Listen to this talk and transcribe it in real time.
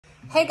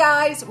Hey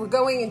guys, we're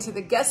going into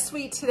the guest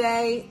suite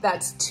today.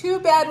 That's 2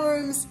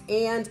 bedrooms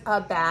and a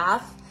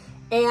bath.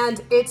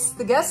 And it's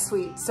the guest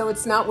suite, so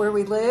it's not where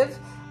we live.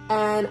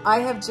 And I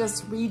have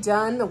just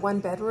redone the 1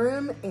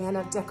 bedroom and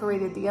I've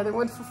decorated the other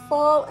one for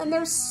fall and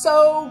they're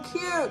so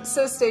cute.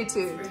 So stay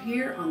tuned. We're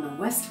here on the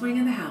west wing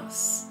of the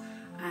house.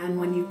 And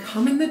when you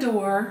come in the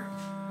door,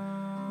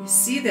 you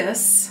see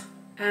this.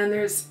 And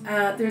there's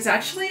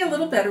actually a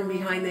little bedroom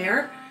behind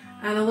there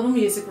and a little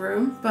music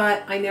room,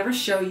 but I never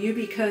show you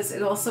because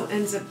it also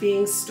ends up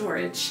being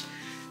storage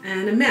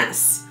and a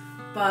mess.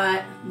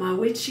 But my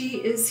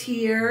witchy is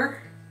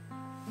here.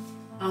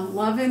 I'm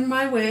loving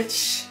my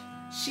witch.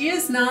 She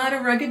is not a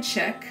rugged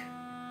chick.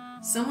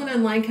 Someone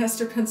in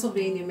Lancaster,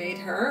 Pennsylvania made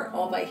her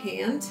all by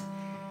hand.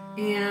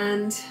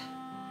 And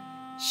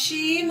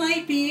she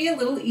might be a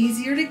little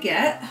easier to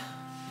get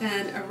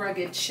than a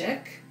rugged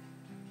chick.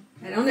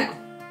 I don't know.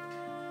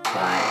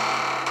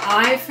 But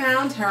I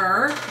found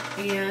her,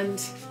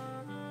 and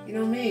you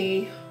know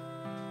me,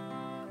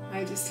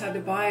 I just had to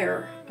buy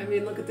her. I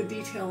mean, look at the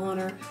detail on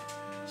her.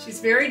 She's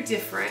very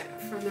different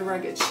from the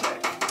rugged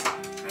chick,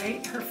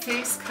 right? Her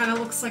face kind of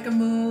looks like a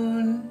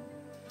moon.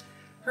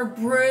 Her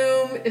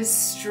broom is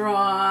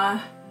straw.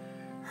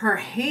 Her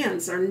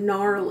hands are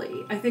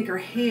gnarly. I think her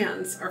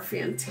hands are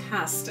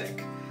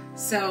fantastic.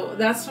 So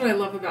that's what I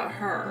love about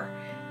her.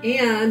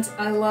 And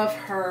I love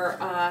her,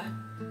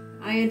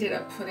 I ended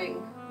up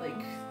putting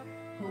like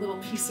a little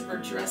piece of her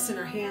dress in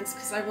her hands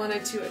because I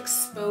wanted to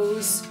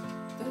expose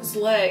those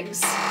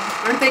legs.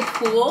 Aren't they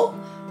cool?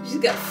 She's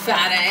got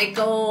fat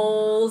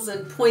ankles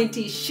and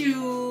pointy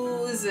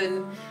shoes,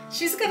 and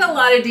she's got a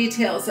lot of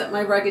details that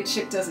my rugged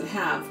chick doesn't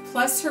have.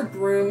 Plus her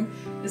broom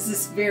is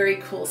this very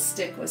cool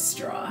stick with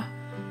straw.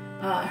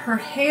 Her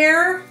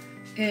hair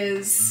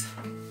is,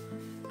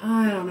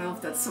 I don't know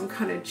if that's some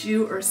kind of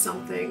jute or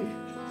something.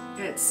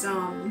 It's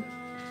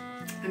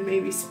and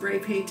maybe spray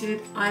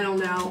painted, I don't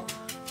know.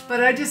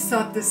 But I just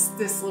thought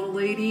this little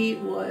lady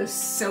was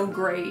so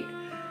great.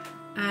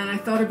 And I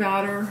thought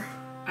about her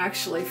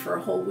actually for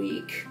a whole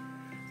week.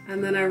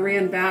 And then I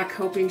ran back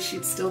hoping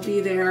she'd still be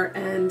there.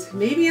 And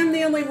maybe I'm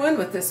the only one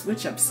with this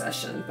witch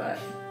obsession, but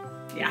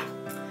yeah.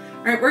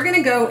 All right, we're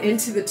gonna go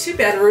into the 2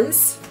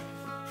 bedrooms.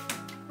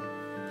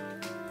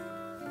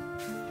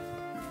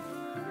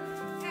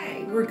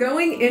 Okay, we're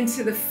going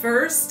into the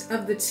first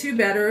of the 2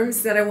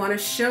 bedrooms that I wanna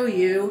show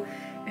you.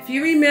 If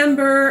you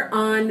remember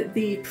on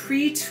the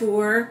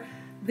pre-tour,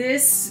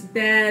 this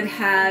bed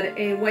had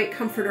a white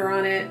comforter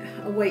on it,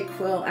 a white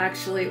quilt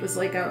actually. It was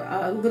like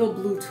a little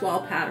blue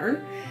toile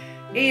pattern.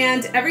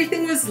 And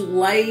everything was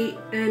light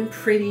and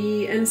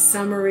pretty and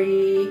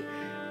summery.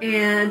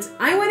 And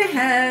I went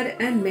ahead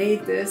and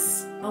made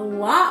this a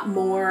lot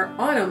more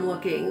autumn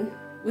looking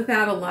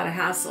without a lot of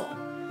hassle.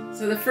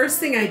 So the first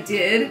thing I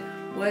did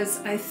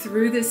was I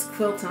threw this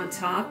quilt on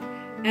top,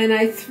 and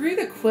I threw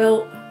the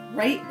quilt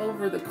right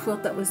over the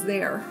quilt that was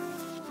there.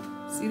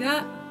 See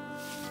that?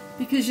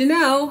 Because you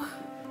know,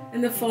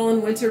 in the fall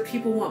and winter,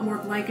 people want more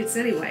blankets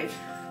anyway.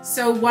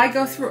 So why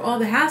go through all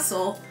the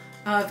hassle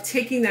of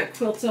taking that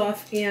quilt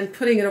off and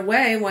putting it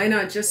away? Why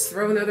not just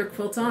throw another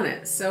quilt on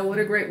it? So what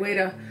a great way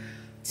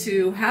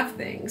to have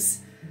things.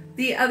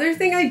 The other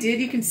thing I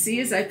did, you can see,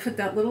 is I put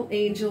that little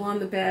angel on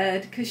the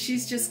bed because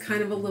she's just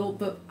kind of a little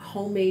bit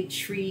homemade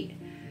treat.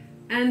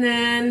 And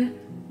then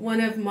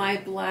one of my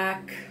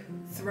black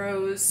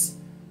throws,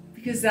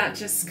 because that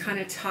just kind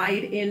of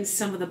tied in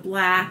some of the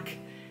black,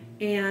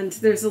 and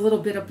there's a little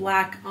bit of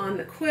black on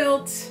the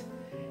quilt,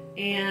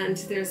 and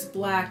there's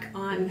black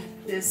on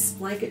this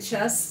blanket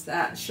chest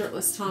that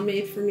Shirtless Tom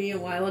made for me a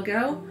while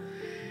ago.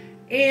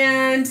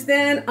 And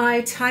then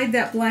I tied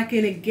that black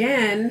in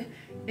again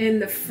in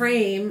the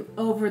frame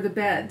over the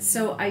bed.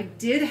 So I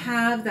did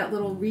have that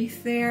little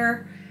wreath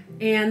there,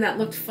 and that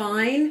looked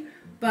fine,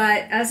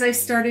 but as I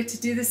started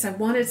to do this, I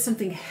wanted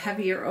something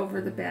heavier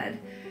over the bed.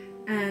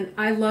 And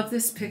I love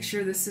this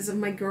picture. This is of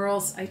my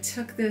girls. I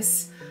took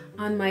this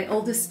on my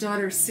oldest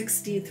daughter's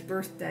 16th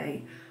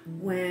birthday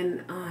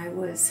when I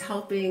was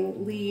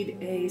helping lead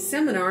a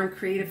seminar in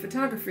creative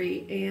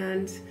photography,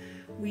 and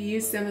we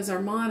used them as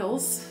our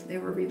models. They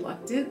were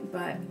reluctant,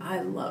 but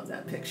I love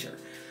that picture.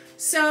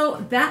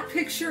 So that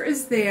picture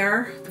is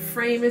there. The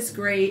frame is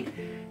great,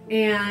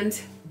 and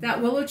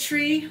that willow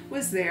tree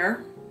was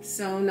there,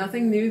 so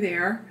nothing new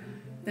there.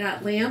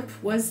 That lamp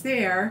was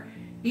there.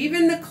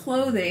 Even the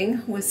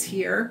clothing was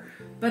here,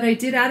 but I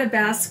did add a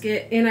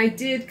basket, and I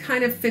did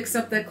kind of fix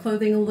up that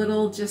clothing a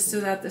little just so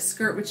that the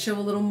skirt would show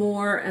a little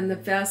more, and the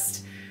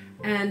vest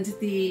and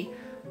the,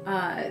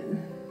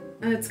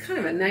 it's kind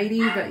of a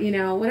nightie, but you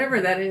know,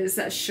 whatever that is,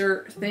 that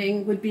shirt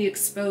thing would be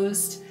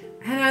exposed.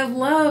 And I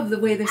love the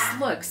way this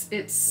looks.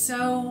 It's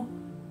so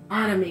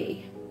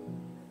autumny.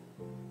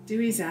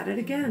 Dewey's at it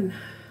again.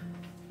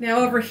 Now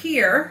over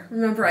here,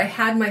 remember I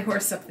had my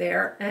horse up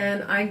there,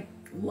 and I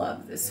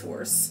love this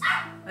horse.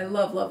 I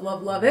love, love,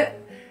 love, love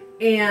it.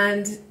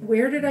 And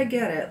where did I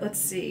get it? Let's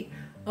see.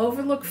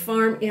 Overlook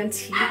Farm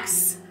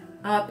Antiques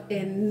up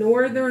in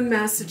northern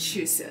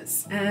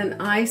Massachusetts. And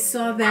I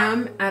saw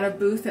them at a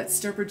booth at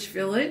Sturbridge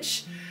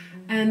Village.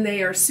 and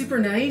they are super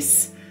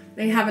nice.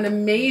 They have an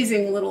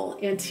amazing little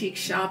antique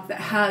shop that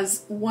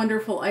has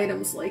wonderful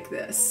items like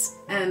this.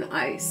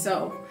 And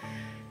so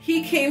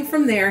he came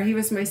from there. He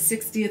was my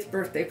 60th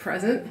birthday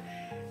present.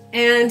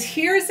 And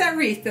here's that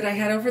wreath that I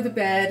had over the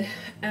bed.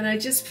 And I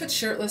just put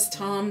Shirtless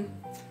Tom,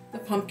 the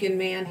Pumpkin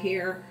Man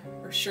here,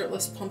 or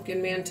Shirtless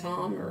Pumpkin Man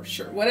Tom, or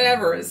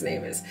whatever his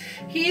name is.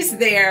 He's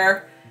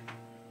there.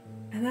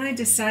 And then I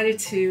decided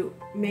to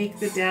make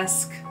the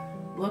desk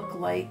look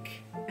like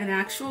an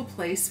actual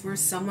place where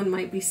someone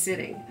might be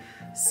sitting.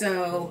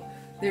 So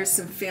there's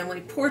some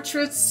family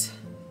portraits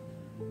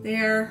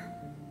there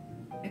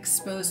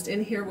exposed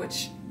in here,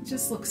 which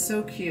just looks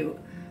so cute.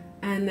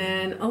 And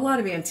then a lot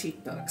of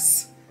antique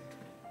books.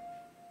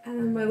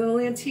 And my little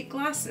antique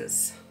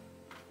glasses.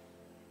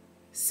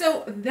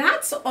 So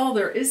that's all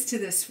there is to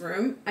this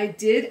room. I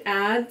did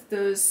add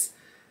those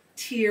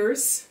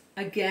tiers.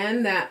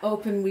 Again, that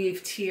open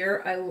weave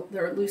tier,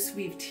 or loose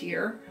weave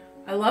tier.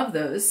 I love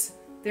those.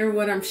 They're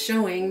what I'm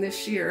showing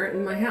this year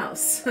in my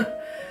house.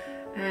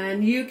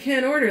 And you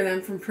can order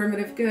them from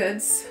Primitive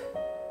Goods.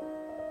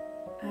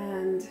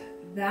 And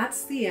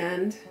that's the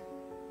end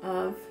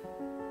of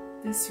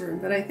this room.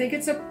 But I think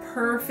it's a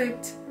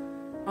perfect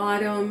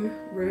autumn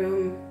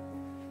room.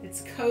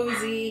 It's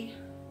cozy.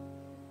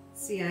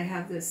 See, I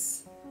have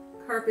this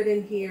carpet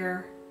in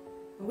here.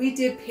 We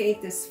did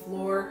paint this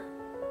floor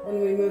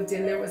when we moved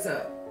in. There was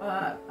a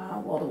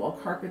wall-to-wall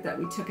carpet that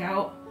we took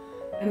out,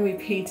 and we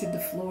painted the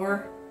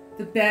floor.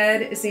 The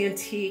bed is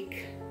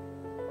antique.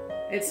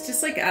 It's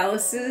just like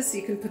Alice's.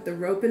 You can put the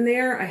rope in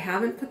there. I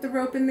haven't put the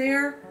rope in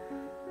there.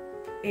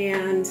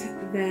 And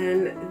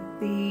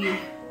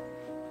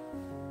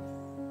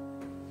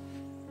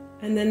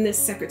then this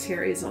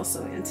secretary is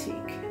also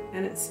antique,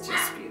 and it's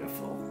just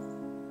beautiful.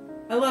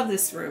 I love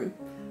this room.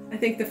 I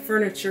think the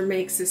furniture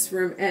makes this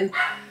room, and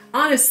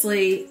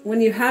honestly, when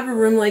you have a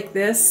room like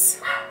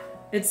this,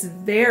 it's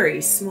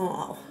very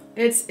small.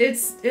 It's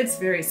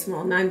very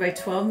small, 9 by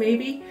 12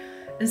 maybe.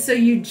 And so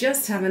you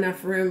just have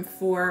enough room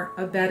for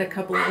a bed, a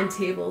couple of end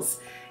tables,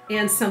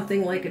 and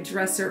something like a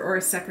dresser or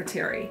a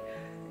secretary.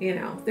 You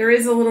know, there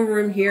is a little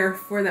room here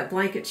for that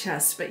blanket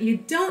chest, but you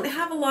don't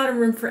have a lot of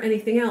room for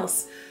anything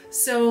else.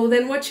 So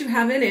then what you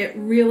have in it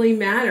really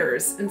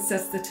matters and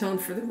sets the tone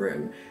for the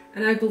room.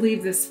 And I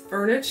believe this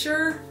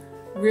furniture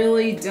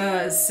really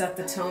does set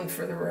the tone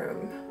for the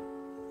room.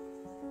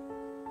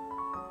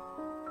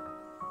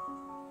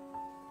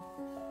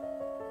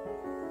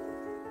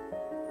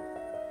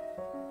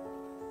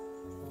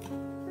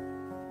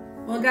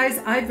 Well guys,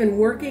 I've been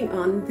working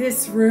on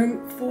this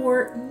room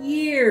for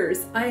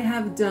years. I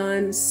have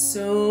done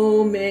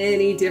so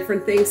many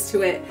different things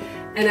to it,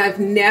 and I've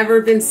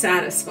never been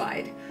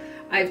satisfied.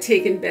 I've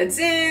taken beds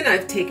in,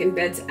 I've taken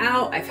beds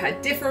out, I've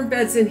had different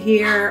beds in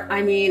here.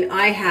 I mean,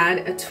 I had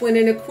a twin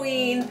and a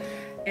queen,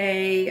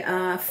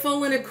 a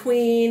full and a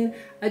queen,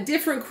 a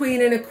different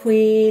queen and a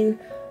queen,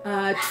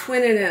 a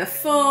twin and a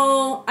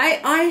full.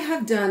 I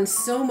have done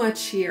so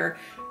much here,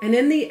 and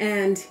in the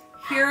end,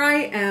 here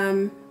I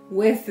am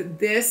with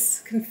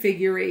this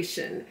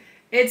configuration.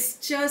 It's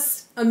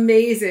just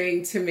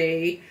amazing to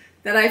me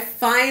that I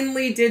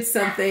finally did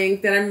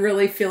something that I'm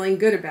really feeling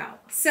good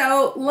about.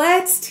 So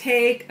let's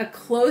take a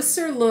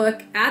closer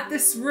look at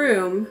this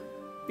room,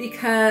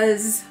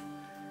 because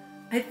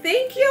I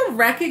think you'll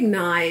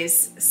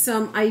recognize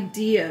some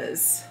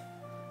ideas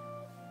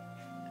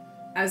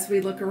as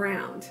we look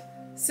around.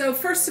 So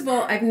first of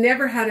all, I've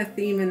never had a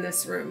theme in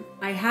this room.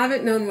 I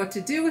haven't known what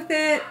to do with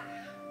it.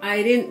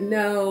 I didn't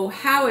know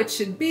how it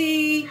should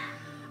be.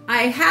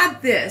 I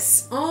had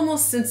this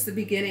almost since the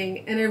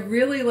beginning, and I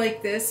really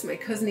like this. My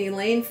cousin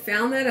Elaine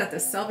found that at the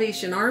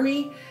Salvation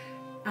Army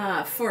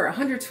for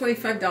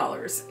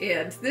 $125.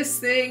 And this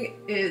thing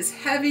is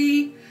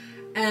heavy,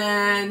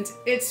 and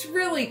it's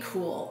really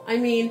cool. I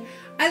mean,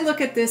 I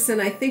look at this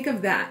and I think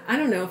of that. I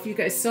don't know if you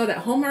guys saw that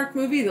Hallmark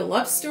movie, The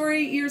Love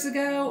Story, years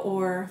ago,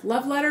 or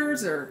Love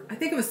Letters, or I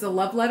think it was The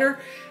Love Letter.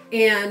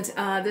 And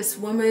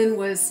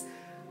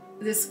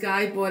this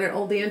guy bought an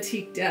old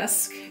antique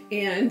desk,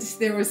 and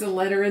there was a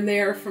letter in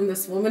there from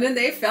this woman, and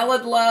they fell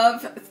in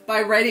love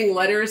by writing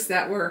letters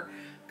that were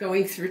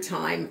going through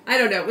time. I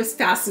don't know, it was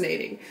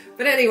fascinating.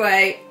 But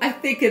anyway, I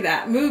think of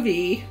that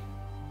movie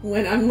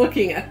when I'm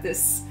looking at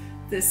this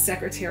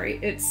secretary.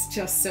 It's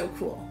just so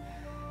cool.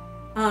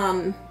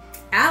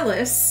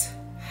 Alice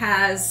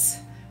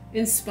has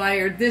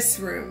inspired this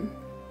room,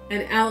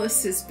 and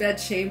Alice's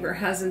bedchamber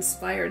has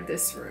inspired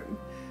this room.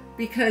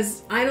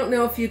 Because I don't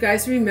know if you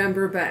guys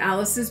remember, but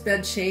Alice's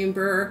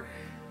bedchamber,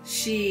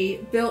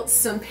 she built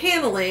some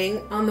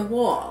paneling on the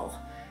wall.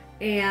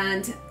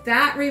 And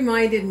that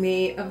reminded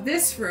me of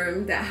this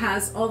room that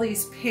has all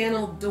these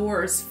paneled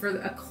doors for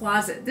a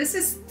closet. This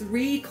is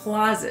 3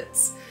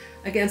 closets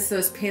against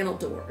those panel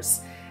doors.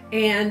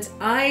 And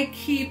I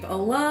keep a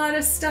lot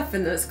of stuff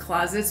in those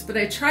closets, but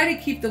I try to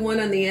keep the one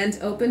on the end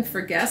open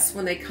for guests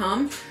when they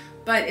come.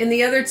 But in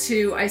the other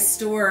 2, I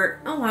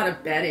store a lot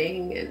of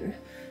bedding and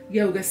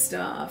yoga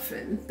stuff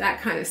and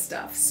that kind of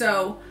stuff.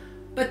 So,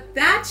 but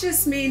that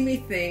just made me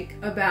think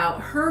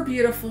about her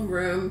beautiful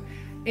room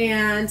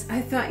And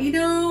I thought, you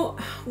know,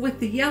 with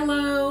the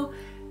yellow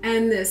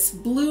and this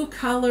blue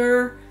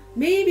color,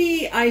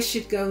 maybe I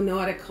should go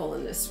nautical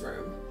in this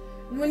room.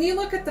 And when you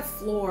look at the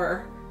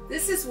floor,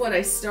 this is what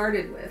I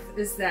started with,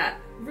 is that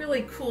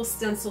really cool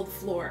stenciled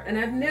floor. And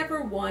I've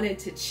never wanted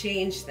to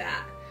change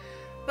that.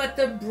 But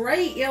the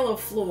bright yellow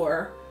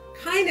floor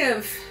kind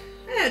of,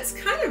 it's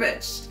kind of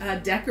a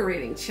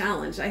decorating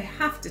challenge, I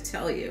have to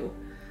tell you.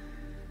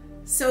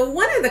 So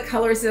one of the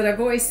colors that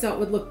I've always thought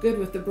would look good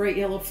with the bright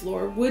yellow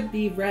floor would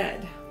be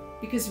red,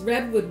 because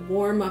red would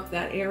warm up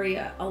that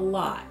area a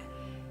lot.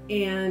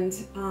 And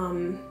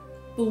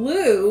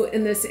blue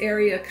in this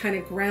area kind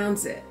of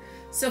grounds it.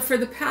 So for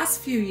the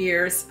past few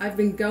years, I've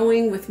been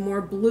going with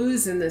more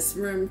blues in this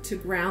room to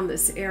ground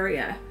this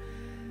area.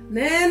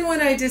 Then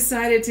when I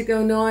decided to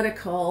go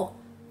nautical,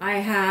 I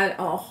had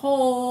a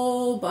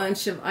whole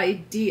bunch of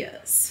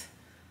ideas.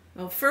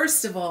 Well,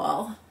 first of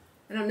all,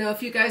 I don't know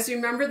if you guys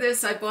remember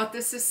this. I bought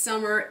this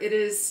summer. It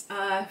is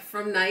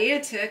from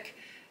Niantic.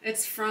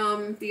 It's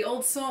from the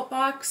Old Salt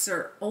Box,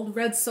 or Old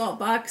Red Salt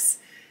Box.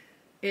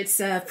 It's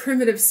a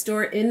primitive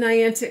store in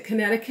Niantic,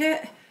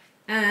 Connecticut.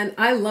 And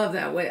I love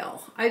that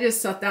whale. I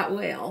just thought that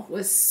whale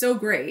was so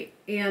great.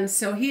 And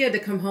so he had to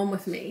come home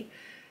with me.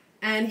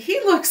 And he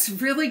looks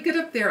really good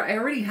up there. I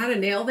already had a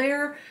nail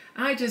there.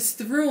 I just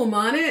threw him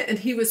on it and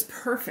he was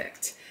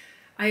perfect.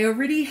 I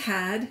already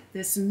had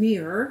this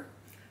mirror.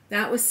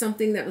 That was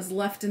something that was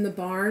left in the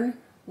barn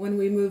when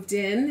we moved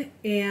in,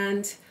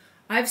 and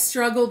I've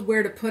struggled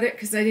where to put it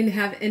because I didn't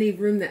have any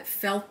room that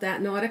felt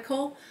that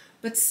nautical.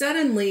 But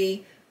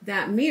suddenly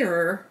that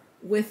mirror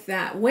with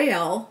that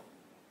whale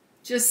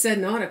just said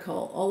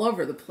nautical all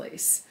over the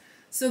place.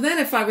 So then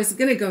if I was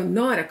going to go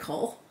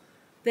nautical,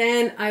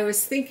 then I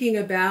was thinking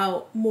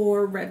about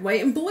more red,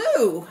 white, and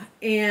blue.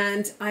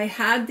 And I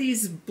had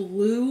these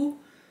blue,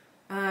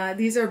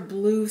 these are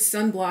blue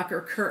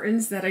sunblocker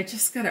curtains that I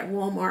just got at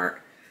Walmart,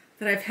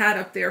 that I've had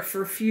up there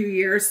for a few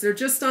years. They're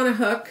just on a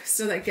hook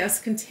so that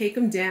guests can take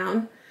them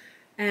down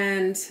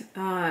and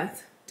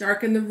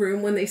darken the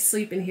room when they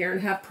sleep in here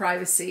and have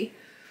privacy.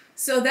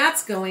 So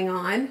that's going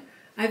on.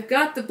 I've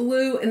got the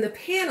blue in the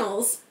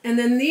panels, and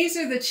then these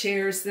are the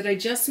chairs that I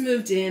just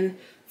moved in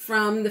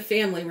from the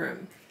family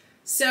room.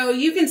 So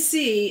you can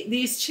see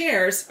these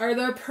chairs are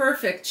the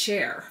perfect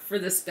chair for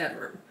this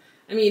bedroom.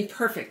 I mean,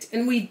 perfect.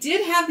 And we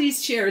did have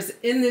these chairs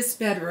in this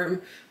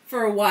bedroom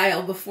for a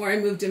while before I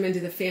moved them into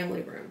the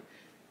family room.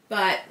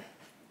 But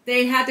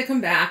they had to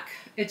come back.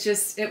 It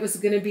was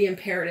going to be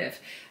imperative.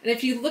 And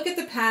if you look at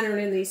the pattern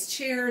in these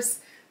chairs,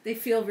 they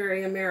feel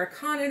very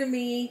Americana to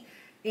me.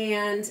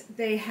 And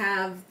they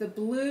have the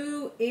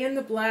blue and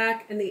the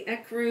black and the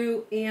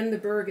ecru and the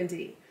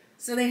burgundy.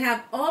 So they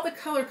have all the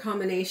color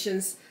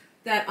combinations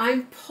that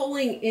I'm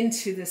pulling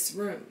into this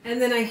room.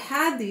 And then I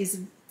had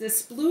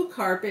this blue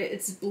carpet.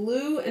 It's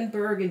blue and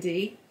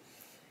burgundy.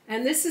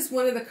 And this is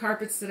one of the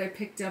carpets that I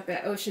picked up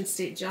at Ocean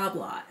State Job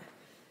Lot.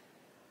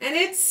 And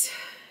it's,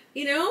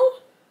 you know,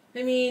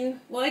 I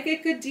mean, well, I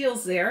get good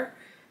deals there.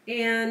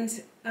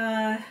 And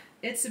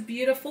it's a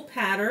beautiful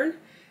pattern.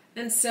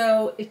 And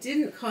so it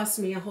didn't cost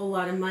me a whole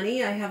lot of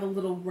money. I have a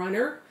little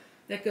runner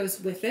that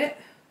goes with it.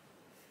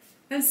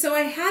 And so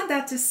I had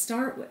that to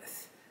start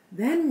with.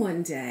 Then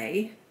one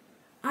day,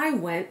 I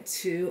went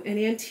to an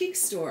antique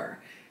store.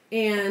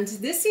 And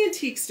this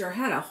antique store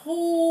had a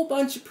whole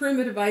bunch of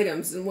primitive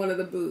items in one of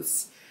the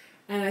booths.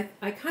 And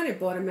I kind of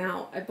bought them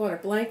out. I bought a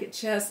blanket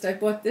chest, I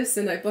bought this,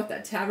 and I bought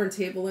that tavern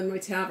table in my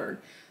tavern.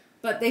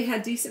 But they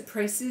had decent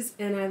prices,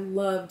 and I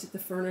loved the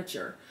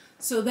furniture.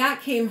 So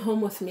that came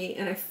home with me,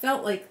 and I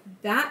felt like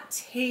that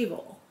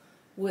table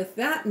with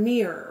that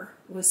mirror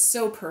was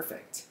so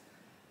perfect.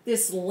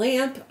 This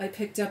lamp I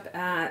picked up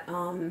at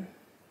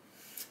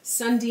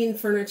Sundin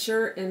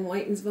Furniture in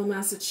Whitensville,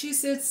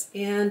 Massachusetts,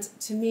 and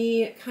to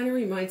me, it kind of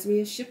reminds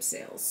me of ship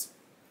sails.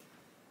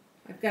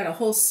 I've got a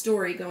whole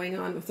story going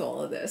on with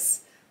all of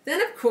this. Then,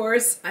 of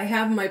course, I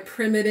have my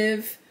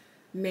primitive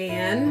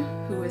man,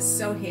 who is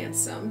so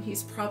handsome.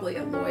 He's probably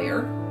a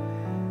lawyer.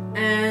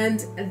 And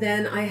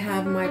then I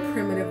have my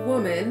primitive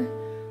woman,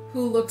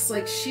 who looks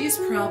like she's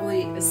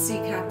probably a sea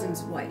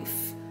captain's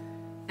wife.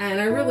 And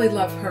I really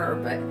love her,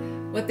 but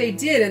what they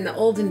did in the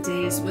olden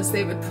days was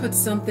they would put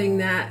something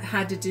that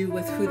had to do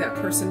with who that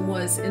person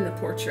was in the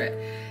portrait.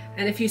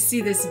 And if you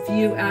see this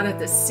view out at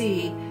the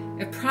sea,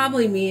 it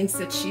probably means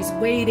that she's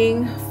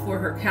waiting for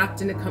her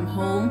captain to come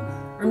home,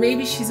 or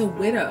maybe she's a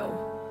widow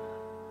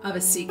of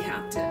a sea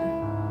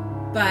captain.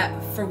 But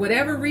for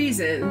whatever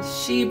reason,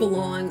 she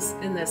belongs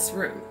in this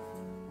room.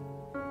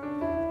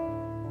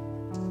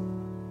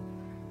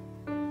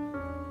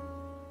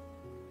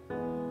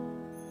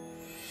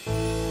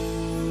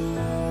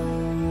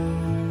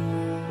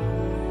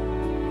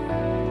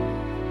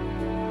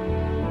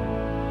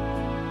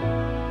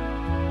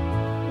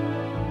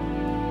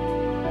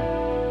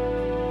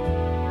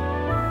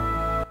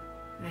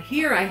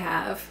 Here I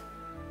have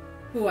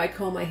who I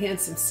call my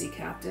handsome sea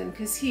captain,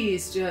 because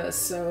he's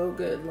just so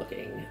good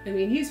looking. I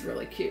mean, he's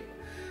really cute.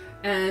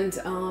 And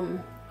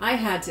I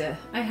had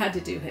to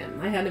do him.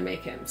 I had to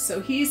make him.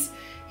 So he's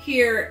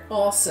here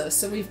also.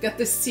 So we've got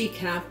the sea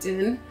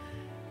captain,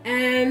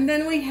 and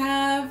then we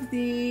have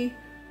the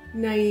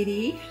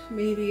nightie,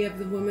 maybe of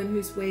the woman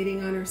who's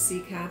waiting on her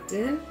sea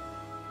captain.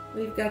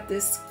 We've got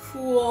this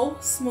cool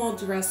small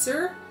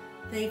dresser.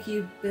 Thank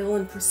you, Bill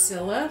and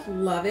Priscilla,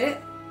 love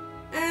it.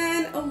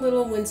 And a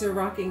little Windsor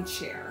rocking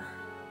chair.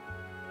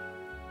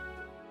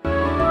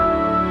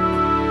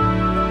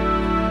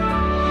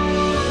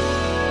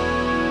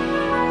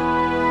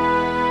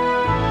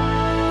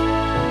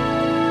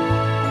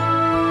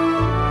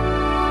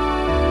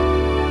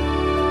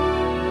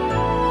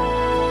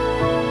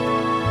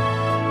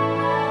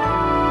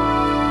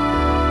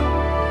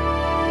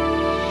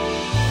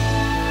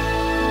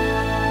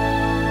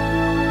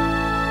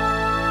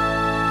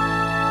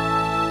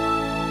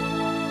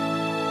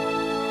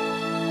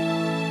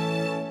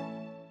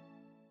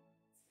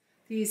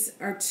 These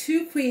are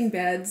 2 queen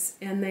beds,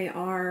 and they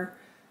are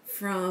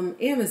from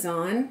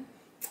Amazon.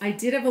 I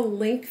did have a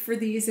link for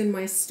these in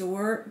my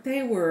store.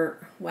 They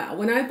were, wow,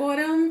 when I bought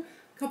them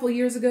a couple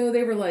years ago,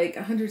 they were like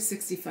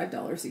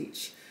 $165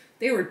 each.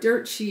 They were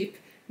dirt cheap.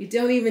 You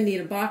don't even need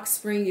a box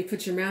spring. You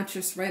put your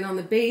mattress right on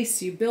the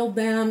base, you build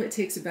them. It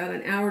takes about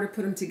an hour to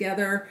put them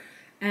together,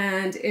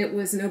 and it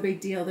was no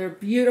big deal. They're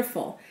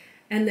beautiful.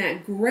 And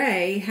that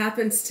gray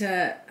happens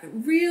to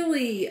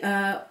really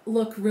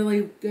look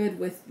really good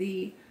with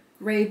the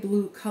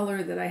gray-blue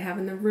color that I have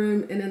in the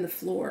room and in the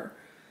floor.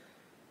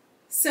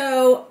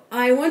 So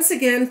I once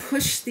again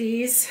pushed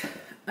these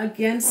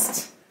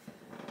against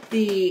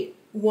the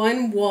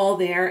one wall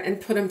there and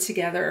put them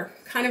together,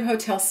 kind of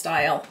hotel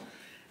style.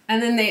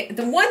 And then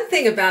the one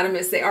thing about them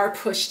is they are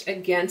pushed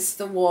against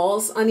the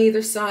walls on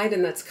either side,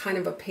 and that's kind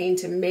of a pain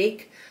to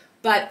make.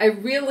 But I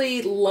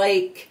really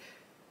like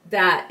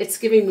that it's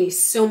giving me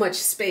so much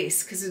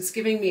space, because it's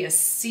giving me a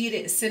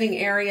sitting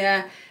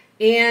area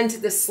and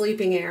the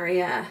sleeping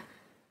area.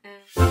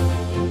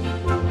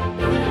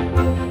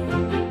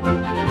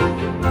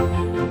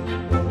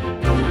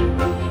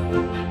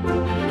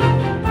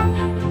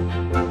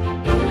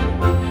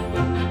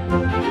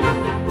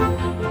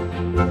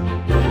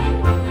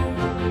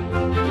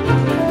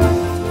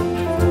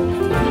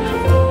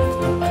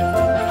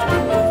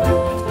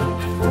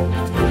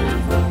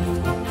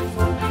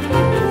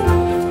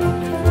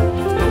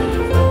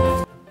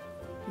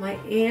 My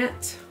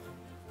Aunt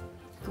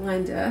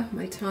Glenda,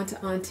 my Tante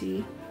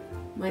Auntie,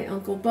 my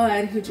Uncle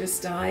Bud, who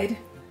just died.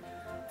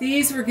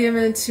 These were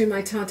given to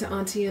my Tante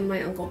Auntie and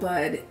my Uncle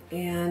Bud,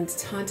 and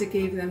Tante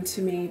gave them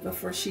to me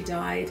before she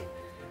died.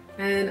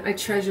 And I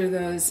treasure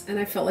those, and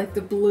I felt like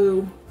the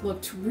blue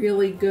looked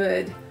really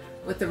good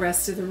with the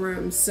rest of the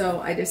room, so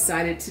I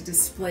decided to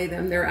display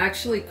them. They're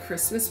actually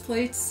Christmas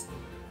plates,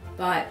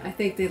 but I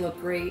think they look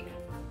great.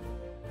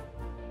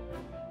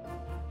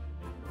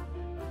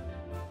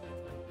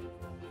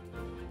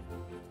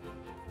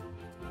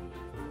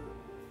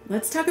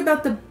 Let's talk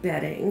about the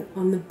bedding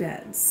on the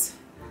beds.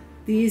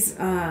 This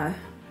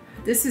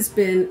has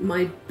been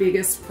my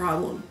biggest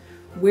problem.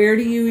 Where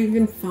do you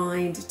even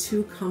find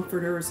 2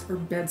 comforters or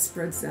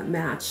bedspreads that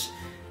match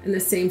in the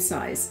same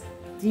size?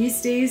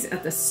 These days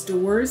at the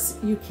stores,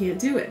 you can't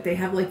do it. They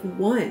have like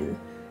 1.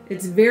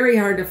 It's very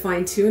hard to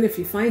find 2, and if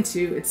you find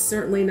 2, it's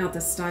certainly not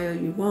the style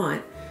you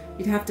want.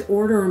 You'd have to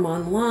order them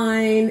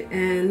online,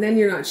 and then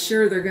you're not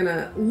sure they're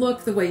gonna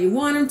look the way you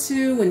want them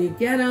to when you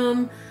get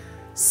them.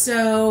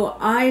 So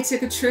I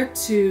took a trip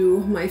to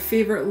my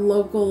favorite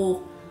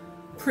local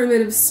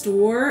primitive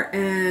store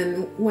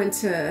and went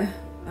to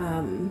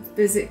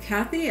visit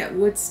Kathy at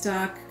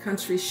Woodstock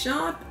Country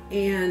Shop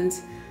and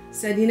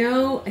said, you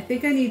know, I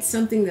think I need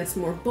something that's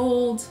more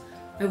bold.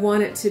 I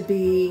want it to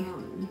be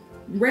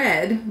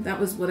red. That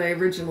was what I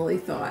originally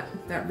thought.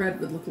 That red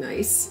would look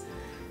nice.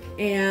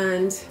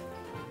 And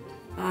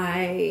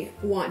I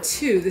want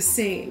 2 the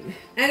same.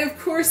 And of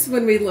course,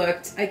 when we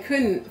looked, I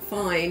couldn't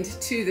find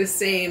 2 the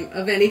same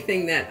of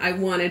anything that I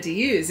wanted to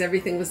use.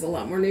 Everything was a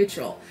lot more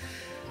neutral.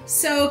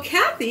 So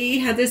Kathy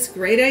had this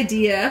great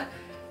idea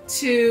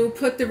to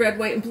put the red,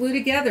 white, and blue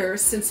together,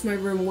 since my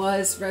room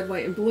was red,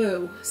 white, and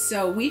blue.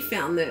 So we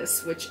found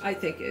this, which I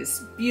think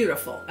is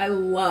beautiful. I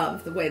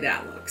love the way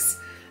that looks.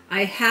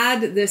 I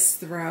had this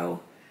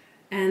throw,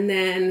 and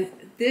then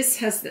this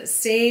has the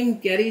same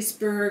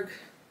Gettysburg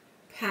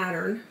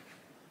pattern,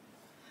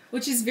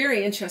 which is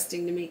very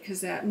interesting to me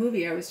because that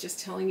movie I was just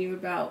telling you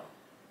about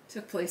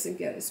took place in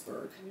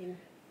Gettysburg.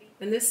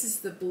 And this is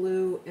the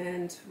blue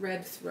and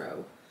red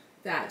throw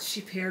that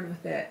she paired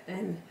with it,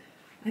 and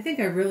I think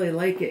I really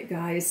like it,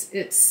 guys.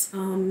 It's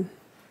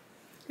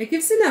it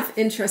gives enough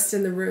interest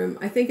in the room.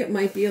 I think it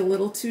might be a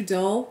little too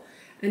dull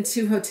and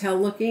too hotel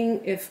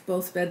looking if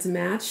both beds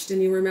matched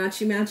and you were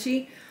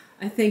matchy-matchy.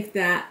 I think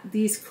that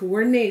these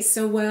coordinate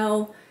so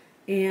well,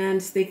 and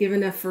they give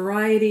enough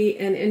variety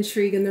and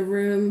intrigue in the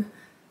room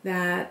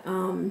that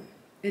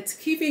it's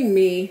keeping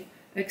me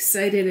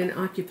excited and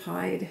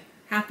occupied,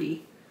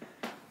 happy.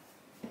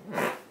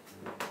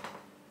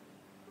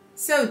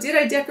 So, did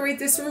I decorate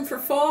this room for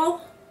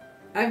fall?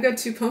 I've got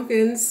 2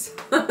 pumpkins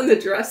on the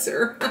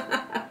dresser.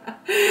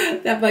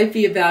 That might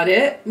be about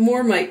it.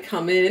 More might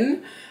come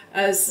in.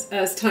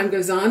 as time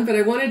goes on, but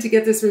I wanted to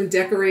get this room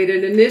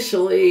decorated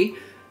initially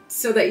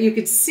so that you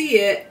could see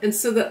it and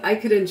so that I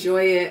could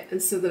enjoy it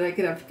and so that I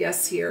could have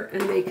guests here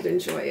and they could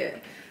enjoy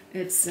it.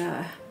 It's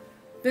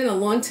been a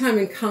long time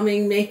in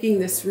coming, making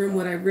this room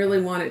what I really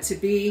want it to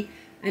be.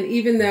 And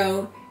even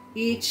though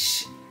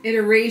each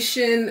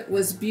iteration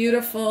was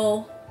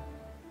beautiful,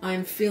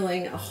 I'm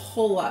feeling a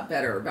whole lot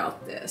better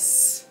about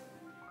this.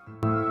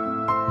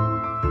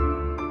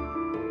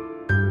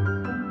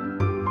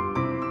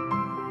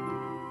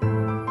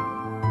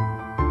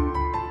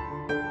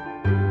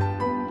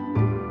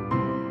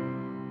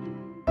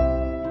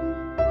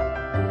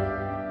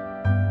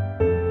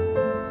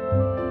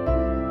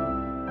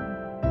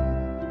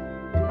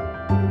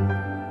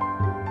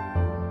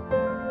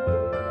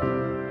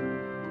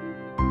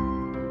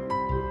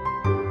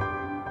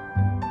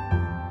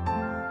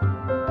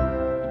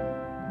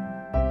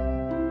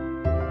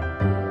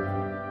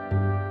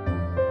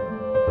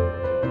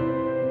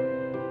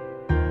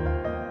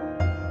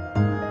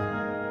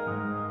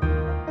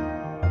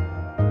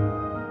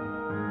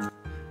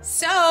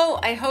 So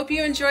I hope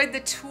you enjoyed the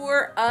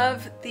tour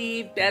of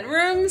the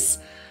bedrooms.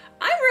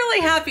 I'm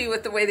really happy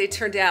with the way they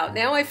turned out.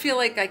 Now I feel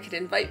like I could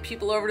invite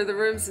people over to the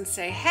rooms and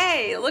say,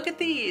 hey, look at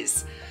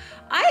these.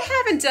 I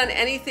haven't done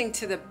anything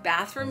to the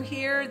bathroom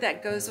here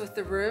that goes with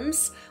the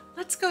rooms.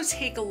 Let's go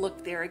take a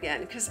look there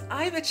again, because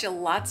I bet you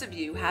lots of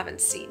you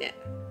haven't seen it.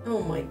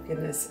 Oh my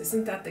goodness,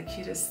 isn't that the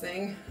cutest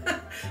thing?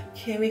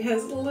 Cammy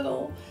has a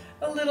little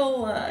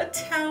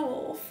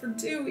towel for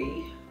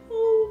Dewey.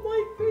 Oh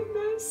my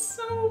goodness,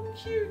 so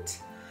cute.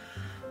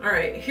 All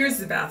right, here's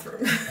the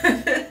bathroom.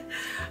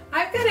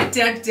 I've got it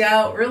decked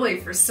out really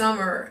for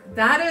summer.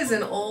 That is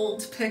an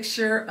old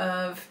picture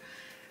of,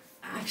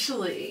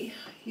 actually,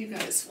 you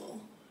guys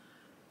will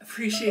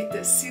appreciate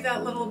this. See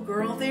that little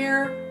girl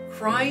there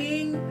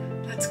crying?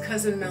 That's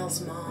Cousin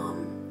Mel's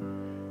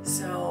mom.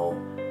 So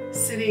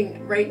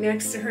sitting right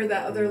next to her,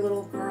 that other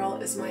little girl,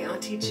 is my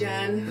Auntie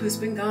Jen, who's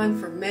been gone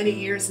for many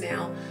years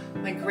now.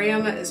 My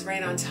grandma is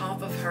right on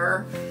top of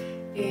her.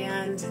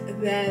 And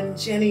then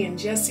Jenny and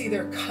Jesse,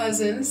 they're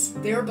cousins.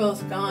 They're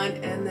both gone.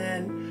 And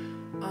then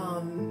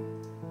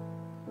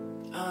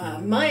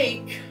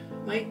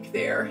Mike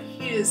there,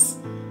 he is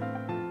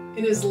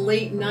in his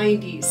late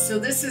 90s. So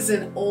this is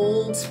an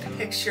old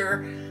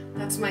picture.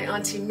 That's my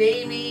Auntie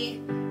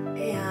Mamie.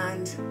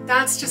 And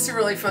that's just a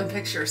really fun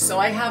picture. So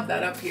I have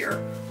that up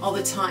here all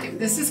the time.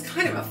 This is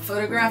kind of a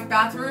photograph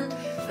bathroom.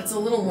 That's a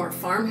little more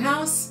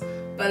farmhouse,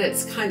 but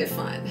it's kind of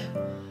fun.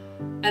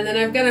 And then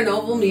I've got an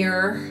oval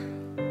mirror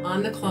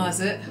on the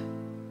closet,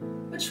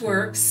 which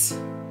works.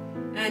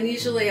 And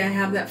usually I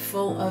have that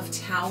full of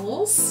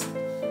towels.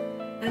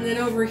 And then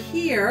over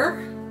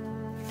here,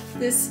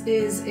 this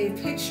is a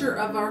picture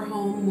of our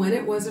home when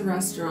it was a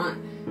restaurant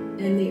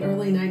in the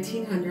early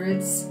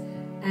 1900s.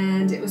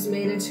 And it was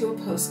made into a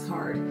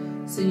postcard.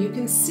 So you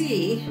can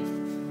see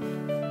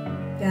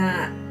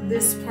that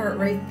this part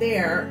right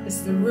there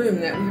is the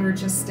room that we were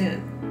just in.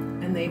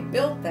 And they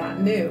built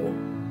that new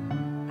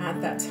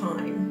at that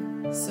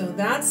time. So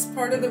that's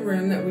part of the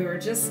room that we were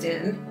just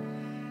in.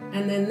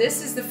 And then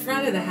this is the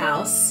front of the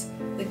house,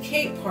 the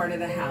Cape part of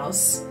the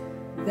house,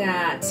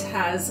 that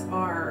has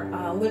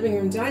our living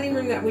room, dining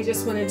room that we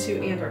just went into,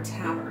 and our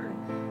tavern.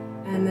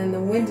 And then the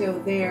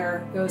window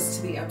there goes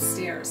to the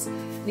upstairs.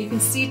 And you can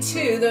see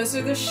too, those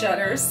are the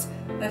shutters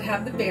that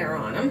have the bear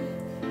on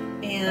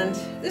them. And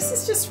this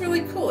is just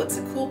really cool. It's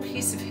a cool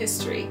piece of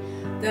history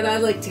that I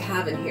like to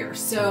have in here.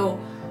 So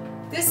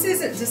this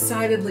isn't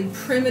decidedly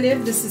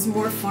primitive. This is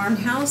more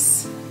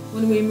farmhouse.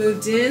 When we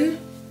moved in,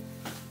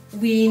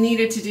 we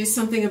needed to do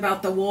something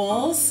about the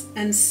walls.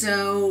 And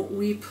so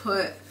we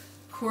put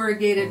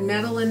corrugated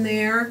metal in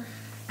there,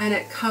 and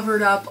it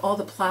covered up all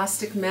the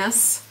plastic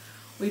mess.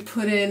 We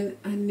put in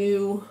a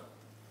new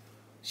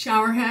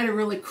shower head, a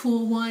really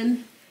cool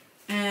one,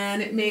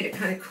 and it made it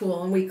kind of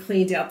cool, and we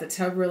cleaned out the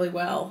tub really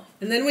well.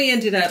 And then we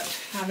ended up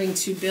having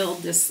to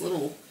build this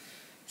little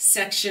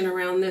section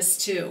around this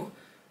too.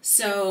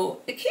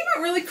 So it came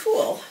out really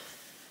cool.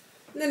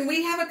 And then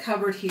we have a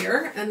cupboard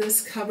here, and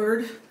this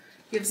cupboard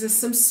gives us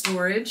some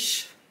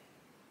storage.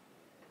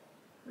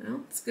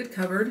 Well, it's a good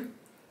cupboard.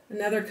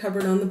 Another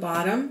cupboard on the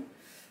bottom.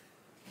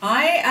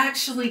 I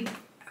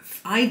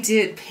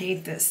did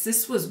paint this.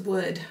 This was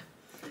wood,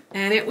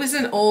 and it was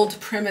an old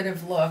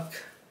primitive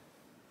look.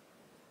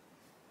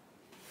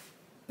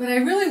 But I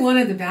really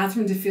wanted the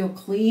bathroom to feel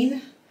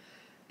clean,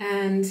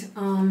 and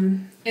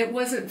it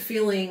wasn't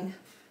feeling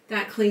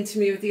that clean to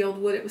me with the old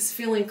wood. It was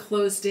feeling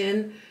closed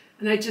in,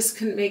 and I just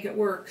couldn't make it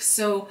work.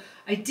 So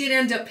I did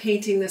end up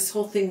painting this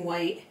whole thing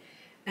white,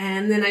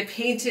 and then I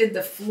painted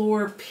the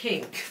floor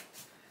pink.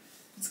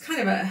 It's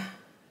kind of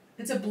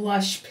it's a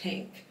blush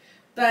pink.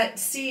 But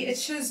see, it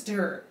shows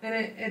dirt, and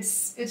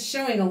it's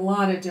showing a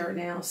lot of dirt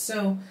now.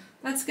 So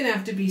that's going to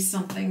have to be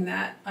something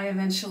that I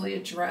eventually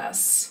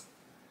address.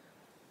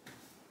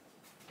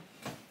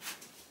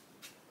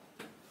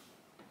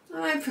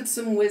 And I put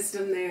some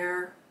wisdom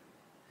there.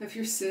 If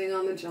you're sitting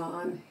on the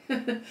john,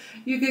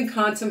 you can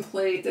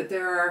contemplate that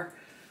there are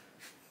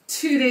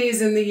 2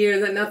 days in the year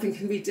that nothing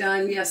can be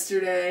done,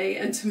 yesterday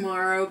and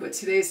tomorrow, but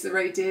today's the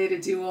right day to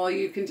do all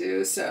you can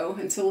do, so,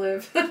 and to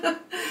live.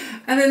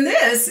 And then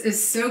this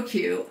is so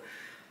cute.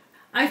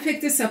 I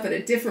picked this up at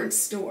a different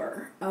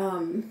store.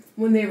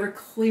 When they were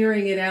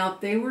clearing it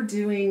out, they were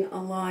doing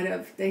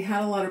they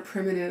had a lot of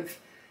primitive,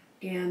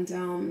 and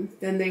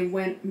then they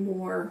went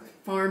more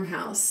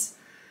farmhouse.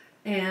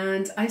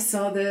 And I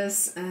saw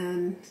this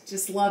and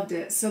just loved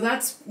it. So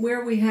that's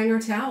where we hang our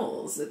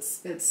towels.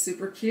 It's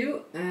super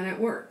cute and it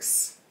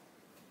works.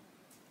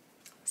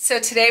 So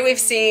today we've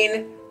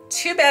seen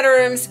 2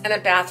 bedrooms and a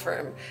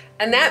bathroom,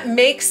 and that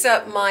makes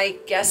up my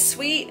guest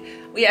suite.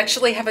 We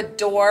actually have a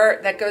door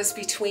that goes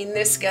between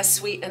this guest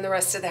suite and the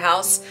rest of the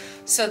house,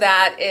 so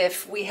that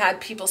if we had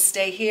people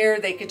stay here,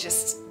 they could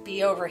just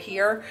be over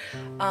here.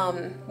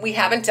 We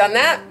haven't done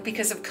that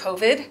because of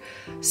COVID.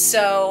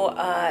 So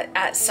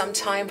at some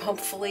time,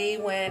 hopefully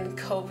when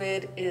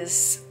COVID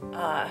is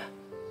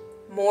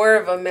more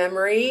of a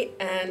memory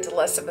and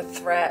less of a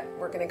threat,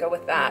 we're gonna go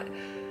with that.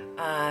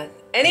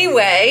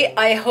 Anyway,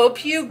 I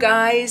hope you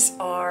guys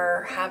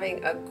are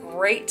having a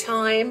great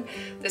time.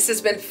 This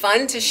has been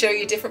fun to show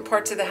you different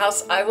parts of the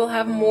house. I will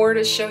have more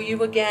to show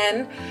you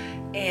again,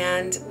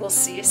 and we'll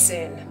see you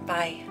soon.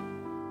 Bye.